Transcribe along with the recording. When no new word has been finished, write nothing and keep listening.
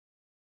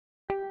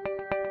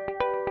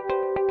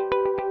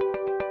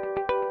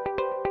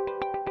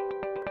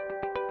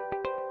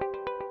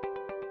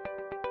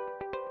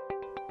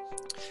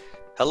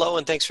Hello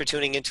and thanks for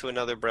tuning into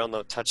another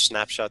BrailleNote Touch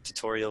snapshot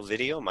tutorial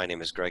video. My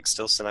name is Greg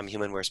Stilson. I'm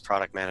HumanWare's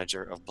product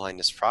manager of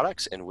Blindness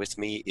Products, and with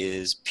me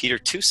is Peter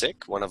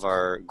Tusick, one of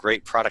our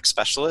great product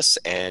specialists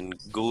and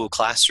Google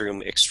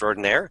Classroom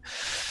extraordinaire.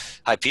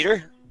 Hi,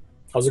 Peter.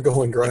 How's it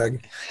going,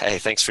 Greg? Hey,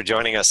 thanks for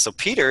joining us. So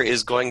Peter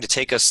is going to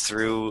take us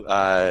through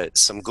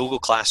some Google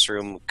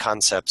Classroom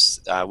concepts.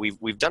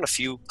 We've done a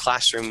few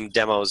classroom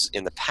demos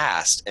in the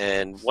past,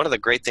 and one of the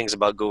great things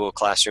about Google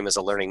Classroom as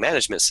a learning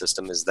management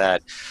system is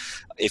that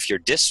if your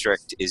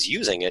district is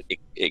using it,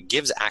 it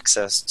gives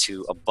access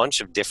to a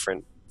bunch of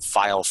different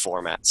file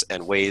formats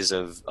and ways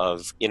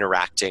of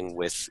interacting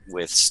with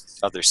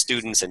other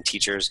students and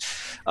teachers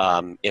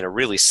in a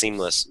really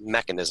seamless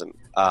mechanism.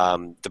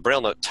 The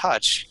BrailleNote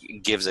Touch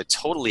gives a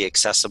totally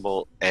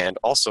accessible and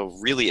also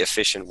really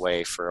efficient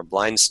way for a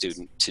blind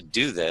student to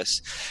do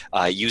this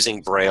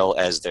using Braille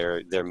as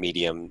their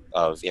medium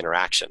of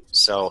interaction.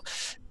 So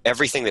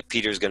everything that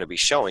Peter's going to be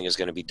showing is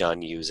going to be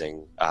done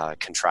using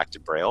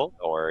contracted Braille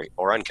or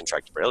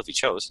uncontracted Braille if you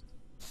chose.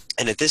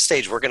 And at this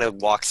stage, we're going to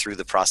walk through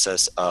the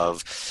process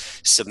of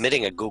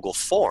submitting a Google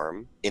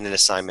form in an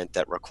assignment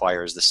that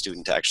requires the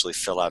student to actually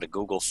fill out a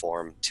Google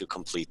form to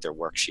complete their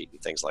worksheet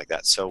and things like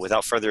that. So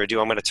without further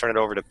ado, I'm going to turn it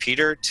over to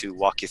Peter to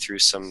walk you through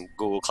some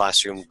Google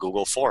Classroom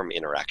Google form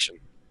interaction.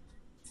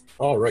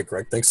 All right,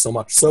 Greg, thanks so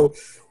much. So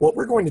what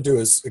we're going to do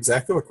is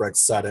exactly what Greg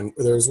said, and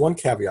there's one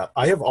caveat.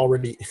 I have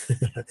already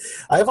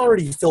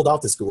filled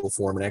out this Google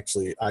form, and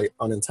actually I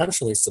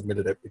unintentionally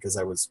submitted it because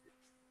I was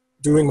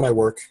doing my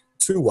work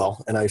too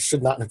well, and I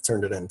should not have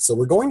turned it in. So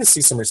we're going to see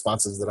some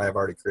responses that I have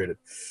already created.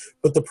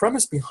 But the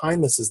premise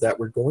behind this is that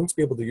we're going to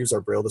be able to use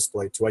our Braille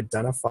display to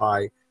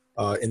identify,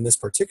 in this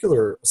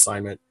particular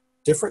assignment,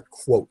 different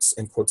quotes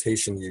and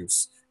quotation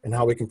use and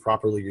how we can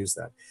properly use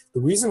that. The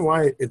reason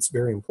why it's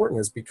very important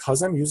is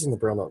because I'm using the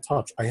BrailleNote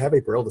Touch, I have a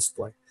Braille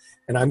display,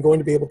 and I'm going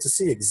to be able to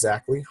see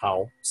exactly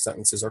how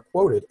sentences are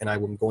quoted, and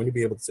I'm going to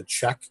be able to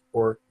check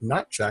or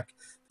not check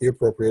the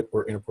appropriate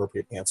or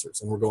inappropriate answers,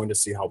 and we're going to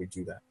see how we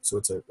do that. So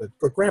it's a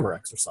grammar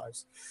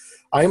exercise.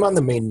 I am on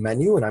the main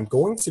menu, and I'm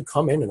going to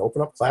come in and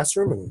open up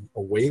Classroom, and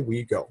away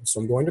we go. So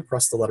I'm going to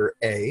press the letter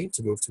A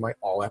to move to my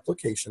All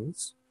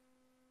Applications.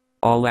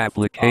 All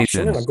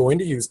Applications. Option, and I'm going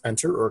to use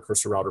Enter or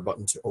Cursor Router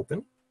button to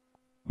open.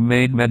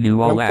 Main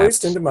menu, All I'm Apps.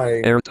 placed into my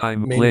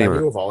Airtime main Player.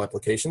 menu of All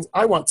Applications.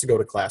 I want to go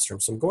to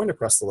Classroom, so I'm going to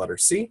press the letter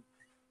C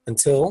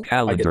until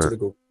I get to the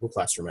Google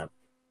Classroom app.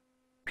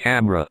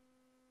 Camera.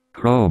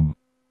 Chrome.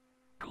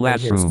 And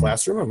here's Classroom.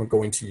 Classroom. I'm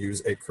going to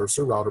use a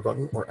Cursor Router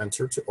button or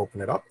Enter to open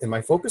it up, and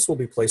my focus will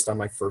be placed on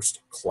my first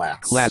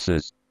class.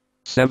 Classes.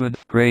 7th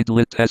grade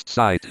lit test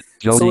site. So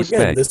Jody again,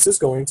 Speck. this is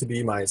going to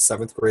be my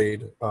 7th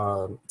grade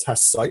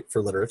test site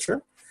for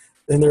literature.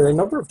 And there are a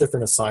number of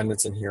different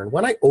assignments in here. And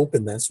when I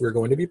open this, we're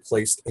going to be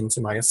placed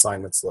into my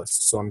assignments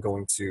list. So I'm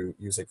going to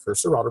use a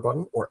Cursor Router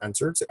button or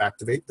Enter to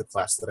activate the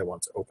class that I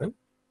want to open.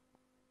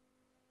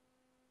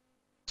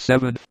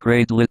 7th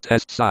grade lit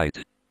test site.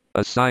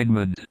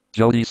 Assignment.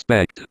 Jody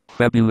Speck.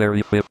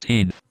 February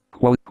 15.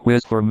 Quote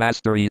quiz for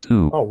Mastery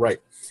 2. All right.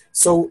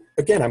 So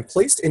again, I'm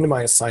placed into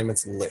my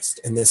assignments list,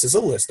 and this is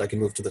a list. I can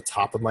move to the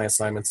top of my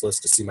assignments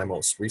list to see my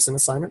most recent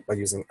assignment by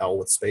using L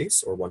with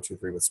space or 1, 2,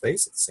 3 with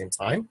space at the same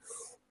time.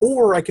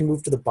 Or I can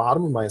move to the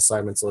bottom of my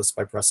assignments list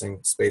by pressing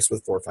space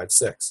with 4, 5,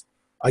 6.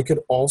 I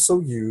could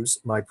also use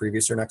my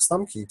previous or next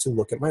thumb key to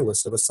look at my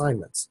list of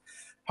assignments.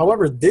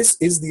 However, this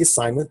is the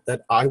assignment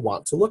that I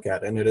want to look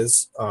at, and it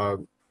is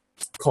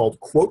called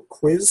Quote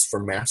Quiz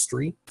for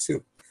Mastery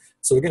 2.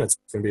 So again, it's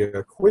going to be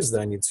a quiz that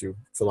I need to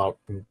fill out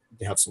and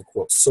have some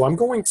quotes. So I'm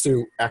going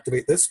to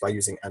activate this by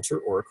using Enter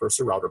or a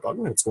Cursor Router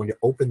button, and it's going to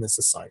open this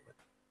assignment.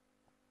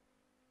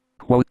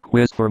 Quote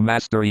quiz for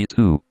Mastery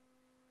 2.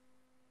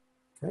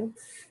 Okay.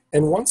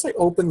 And once I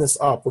open this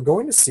up, we're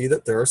going to see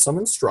that there are some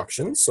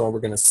instructions. So we're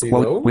going to see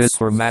Quote those. quiz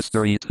for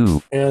Mastery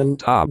 2. And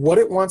Top. what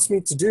it wants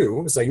me to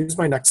do is I use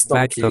my next thumb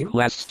Back key. to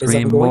class Is I'm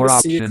stream. going More to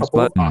see a options couple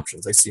of button.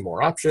 options. I see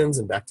more options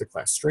and back to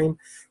class stream.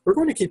 We're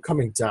going to keep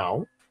coming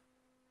down.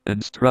 We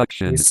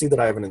Instructions. see that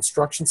I have an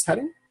instructions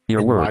heading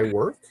Your in work. my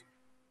work.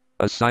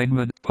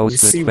 Assignment see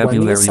posted when the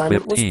February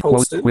assignment was 15. Quote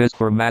posted. quiz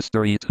for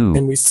Mastery 2.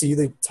 And we see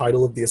the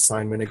title of the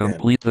assignment again.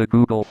 Complete the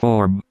Google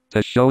form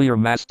to show your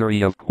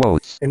mastery of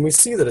quotes. And we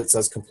see that it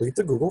says complete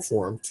the Google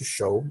form to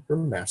show your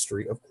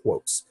mastery of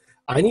quotes.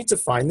 I need to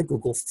find the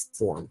Google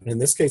form. And in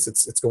this case,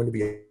 it's going to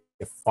be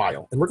a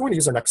file. And we're going to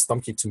use our next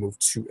thumb key to move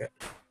to it.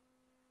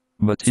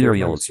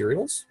 Materials. So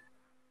materials.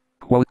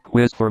 Quote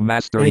quiz for And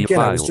Mastery again,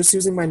 I was file. just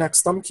using my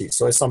next thumb key.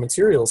 So I saw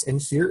materials,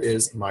 and here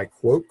is my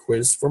quote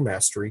quiz for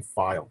mastery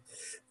file.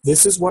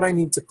 This is what I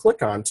need to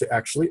click on to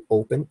actually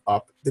open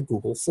up the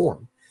Google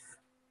form.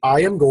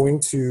 I have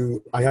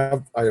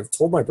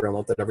told my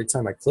BrailleNote that every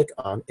time I click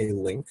on a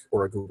link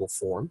or a Google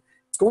form,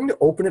 it's going to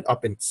open it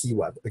up in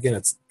KeyWeb. Again,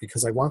 it's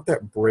because I want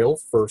that Braille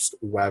first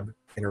web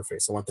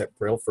interface. I want that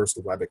Braille first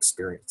web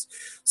experience.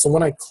 So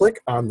when I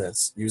click on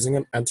this using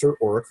an Enter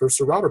or a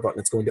Cursor Router button,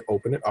 it's going to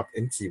open it up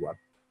in KeyWeb.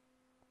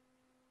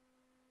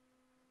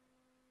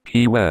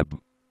 KeyWeb.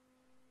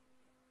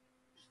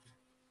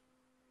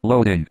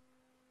 Loading.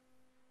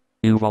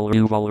 You've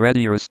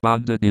already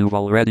responded. You've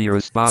already So we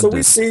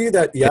responded. see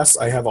that, yes,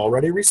 I have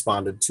already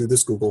responded to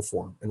this Google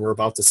form, and we're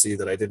about to see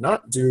that I did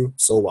not do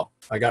so well.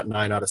 I got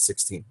 9 out of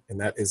 16, and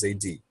that is a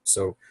D.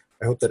 So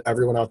I hope that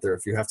everyone out there,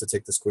 if you have to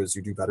take this quiz,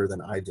 you do better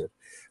than I did.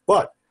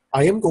 But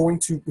we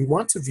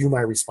want to view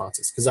my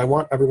responses because I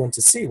want everyone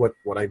to see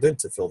what I did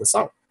to fill this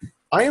out.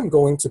 I am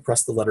going to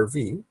press the letter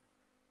V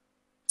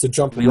to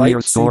jump View right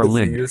your to score the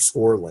link. View Your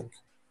Score link.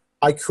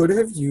 I could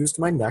have used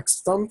my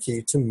next thumb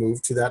key to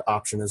move to that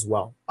option as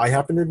well. I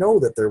happen to know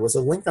that there was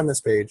a link on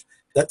this page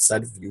that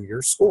said View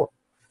Your Score.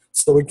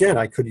 So again,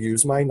 I could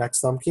use my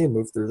next thumb key and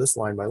move through this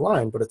line by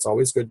line, but it's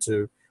always good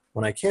to,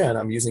 when I can,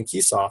 I'm using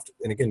Keysoft,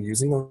 and again,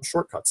 using those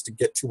shortcuts to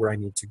get to where I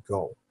need to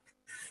go.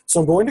 So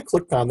I'm going to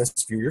click on this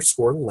View Your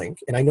Score link,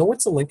 and I know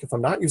it's a link if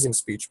I'm not using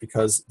speech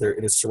because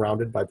it is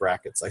surrounded by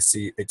brackets. I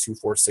see a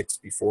 246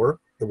 before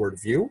the word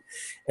view,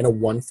 and a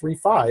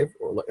 135,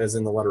 or as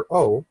in the letter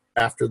O,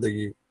 after the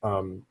E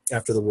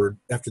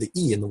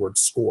in the word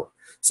score.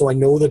 So I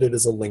know that it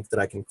is a link that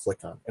I can click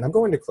on, and I'm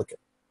going to click it.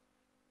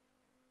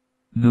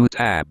 New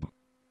tab.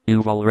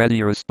 You've already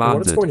And what it's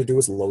responded. going to do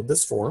is load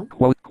this form.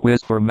 Quote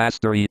quiz for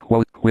mastery.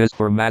 Quote quiz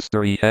for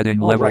mastery.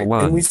 Heading All level right,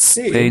 1. and we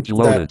see Page that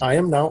loaded. I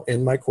am now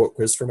in my quote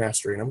quiz for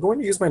mastery, and I'm going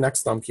to use my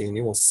next thumb key, and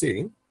you will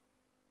see.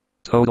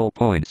 Total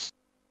points.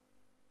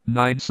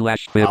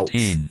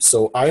 9/15. Ouch.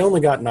 So I only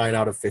got 9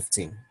 out of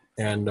 15,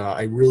 and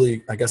I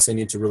guess I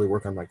need to really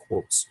work on my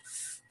quotes.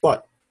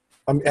 But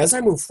as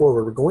I move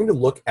forward, we're going to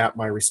look at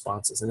my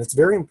responses, and it's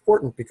very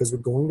important because we're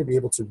going to be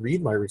able to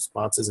read my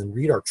responses and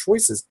read our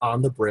choices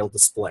on the Braille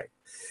display.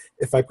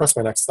 If I press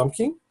my next thumb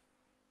key,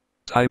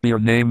 Type your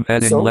name.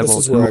 Heading so level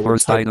this is where 2. I would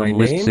First type my item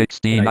list name,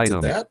 16 and I did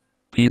items. that.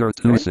 Peter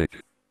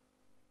Tusick.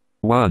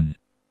 1.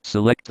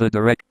 Select the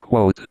direct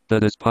quote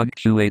that is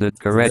punctuated This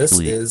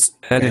correctly. is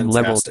Heading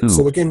level fantastic. 2.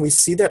 So again, we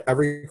see that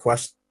every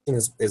question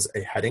is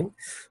a heading.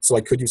 So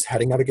I could use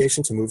heading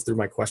navigation to move through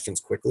my questions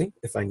quickly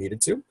if I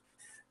needed to.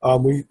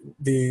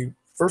 The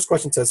first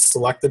question says,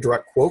 select the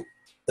direct quote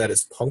that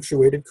is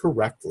punctuated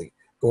correctly.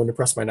 Going to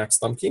press my next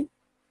thumb key.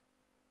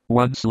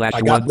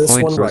 1/1 got this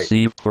points one right.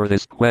 received for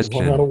this 1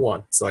 question. out of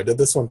 1. So I did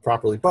this one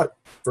properly. But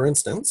for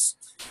instance,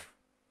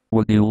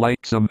 Would you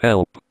like some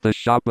help? The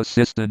shop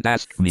assistant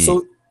asked me.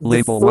 so the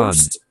Label 1.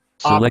 first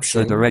Select the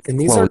option, direct and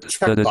these are quote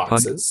check that is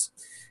boxes,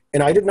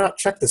 and I did not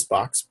check this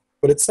box,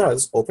 but it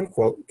says, open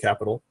quote,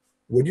 capital,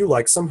 would you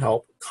like some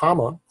help,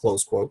 comma,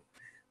 close quote,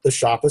 the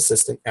shop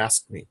assistant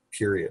asked me,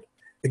 period.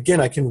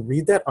 Again, I can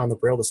read that on the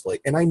Braille display,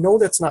 and I know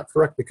that's not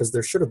correct because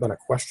there should have been a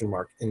question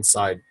mark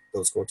inside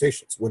those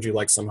quotations. Would you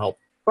like some help,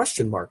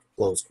 question mark,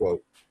 close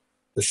quote,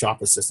 the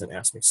shop assistant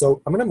asked me.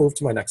 So I'm going to move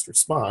to my next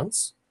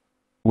response.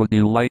 Would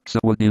you like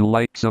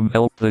some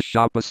help? The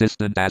shop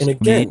assistant asked And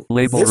again, me.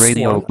 Label this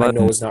radio one button.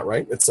 I know is not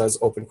right. It says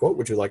open quote,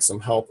 would you like some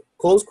help,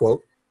 close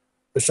quote,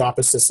 the shop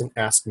assistant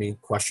asked me,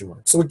 question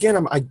mark. So again,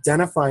 I'm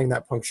identifying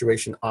that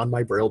punctuation on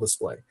my Braille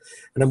display.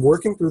 And I'm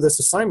working through this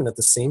assignment at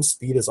the same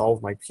speed as all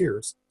of my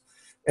peers.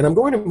 And I'm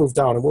going to move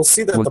down, and we'll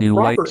see that Would the you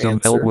like proper some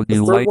answer, help? Would the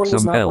you third like one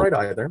was some not help? right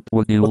either,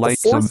 Would you but the like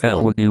some fourth help?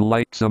 one Would you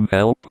like some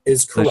help?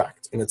 is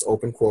correct. And it's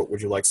open quote,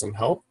 would you like some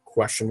help,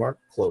 question mark,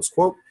 close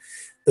quote,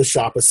 the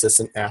shop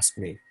assistant asked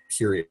me,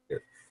 period.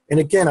 And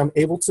again, I'm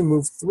able to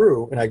move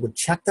through, and I would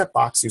check that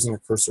box using a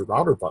cursor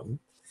router button,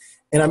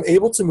 and I'm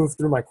able to move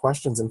through my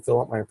questions and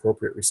fill out my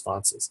appropriate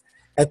responses.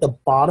 At the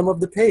bottom of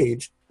the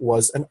page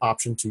was an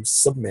option to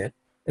submit,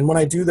 and when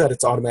I do that,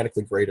 it's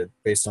automatically graded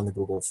based on the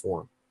Google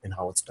form and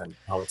how it's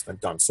been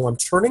done. So I'm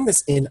turning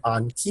this in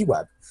on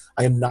KeyWeb.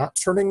 I am not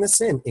turning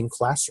this in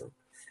Classroom,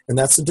 and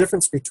that's the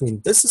difference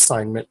between this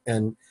assignment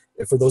and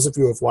for those of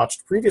you who have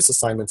watched previous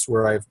assignments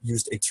where I've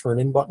used a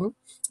turn-in button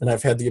and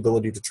I've had the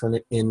ability to turn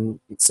it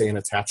in, say, an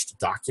attached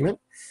document.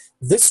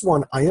 This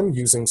one, I am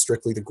using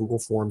strictly the Google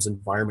Forms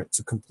environment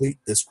to complete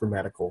this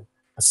grammatical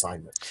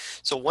assignment.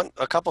 So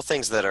a couple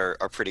things that are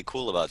pretty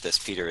cool about this,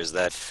 Peter, is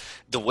that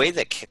the way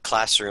that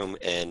Classroom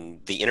and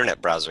the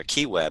internet browser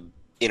KeyWeb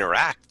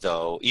interact,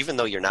 though, even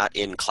though you're not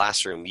in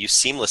Classroom, you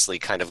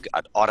seamlessly kind of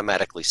got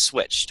automatically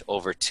switched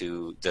over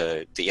to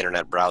the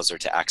internet browser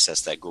to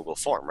access that Google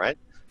form, right?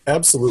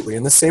 Absolutely.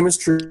 And the same is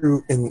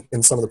true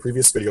in some of the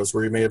previous videos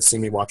where you may have seen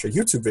me watch a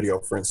YouTube video,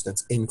 for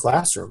instance, in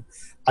Classroom.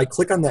 I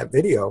click on that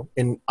video,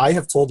 and I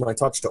have told my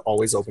touch to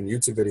always open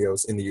YouTube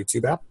videos in the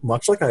YouTube app,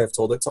 much like I have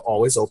told it to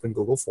always open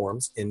Google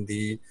Forms in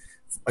the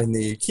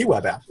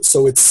KeyWeb app.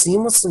 So it's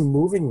seamlessly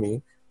moving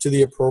me to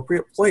the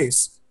appropriate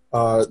place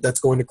that's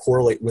going to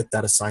correlate with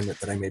that assignment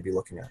that I may be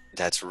looking at.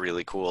 That's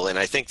really cool. And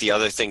I think the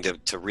other thing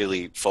to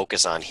really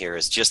focus on here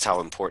is just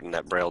how important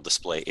that Braille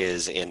display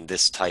is in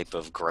this type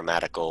of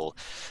grammatical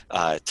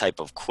type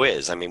of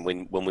quiz. I mean,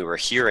 when we were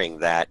hearing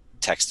that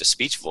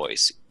text-to-speech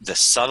voice, the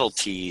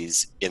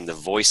subtleties in the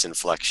voice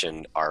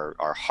inflection are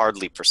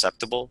hardly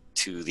perceptible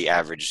to the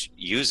average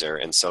user.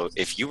 And so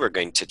if you were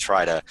going to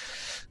try to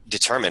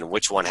determine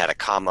which one had a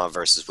comma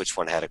versus which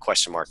one had a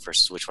question mark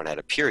versus which one had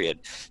a period,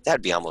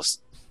 that'd be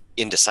almost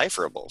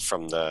indecipherable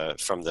from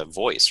the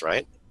voice,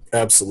 right?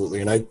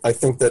 Absolutely. And I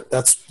think that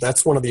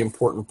that's one of the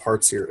important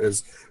parts here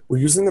is we're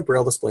using the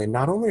Braille display, and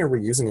not only are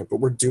we using it, but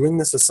we're doing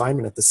this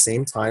assignment at the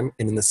same time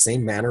and in the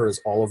same manner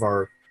as all of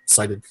our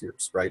sighted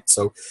peers, right?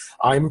 So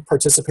I'm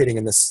participating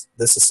in this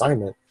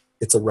assignment.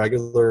 It's a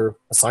regular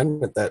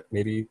assignment that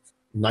maybe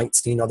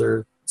 19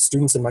 other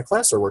students in my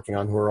class are working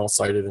on who are all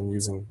sighted and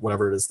using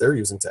whatever it is they're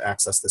using to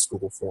access this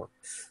Google form.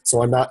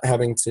 So I'm not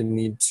having to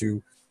need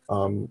to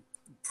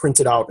print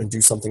it out and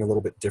do something a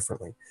little bit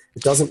differently.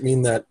 It doesn't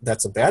mean that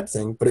that's a bad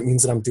thing, but it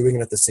means that I'm doing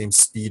it at the same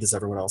speed as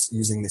everyone else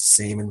using the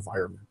same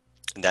environment.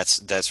 And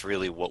that's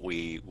really what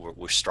we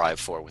strive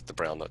for with the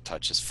BrailleNote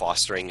Touch, is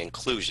fostering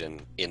inclusion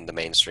in the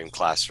mainstream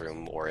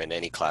classroom or in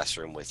any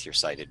classroom with your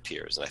sighted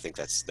peers. And I think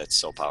that's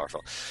so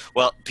powerful.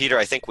 Well, Peter,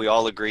 I think we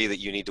all agree that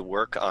you need to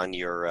work on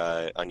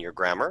your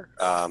grammar.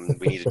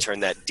 We need to turn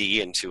that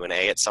D into an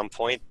A at some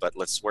point, but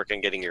let's work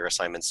on getting your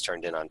assignments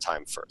turned in on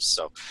time first.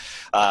 So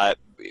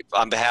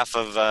on behalf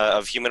of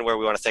Humanware,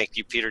 we want to thank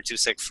you, Peter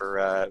Tusick,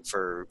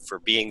 for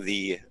being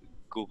the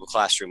Google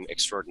Classroom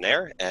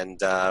extraordinaire, and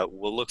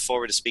we'll look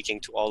forward to speaking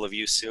to all of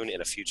you soon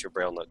in a future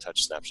BrailleNote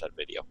Touch snapshot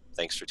video.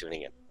 Thanks for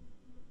tuning in.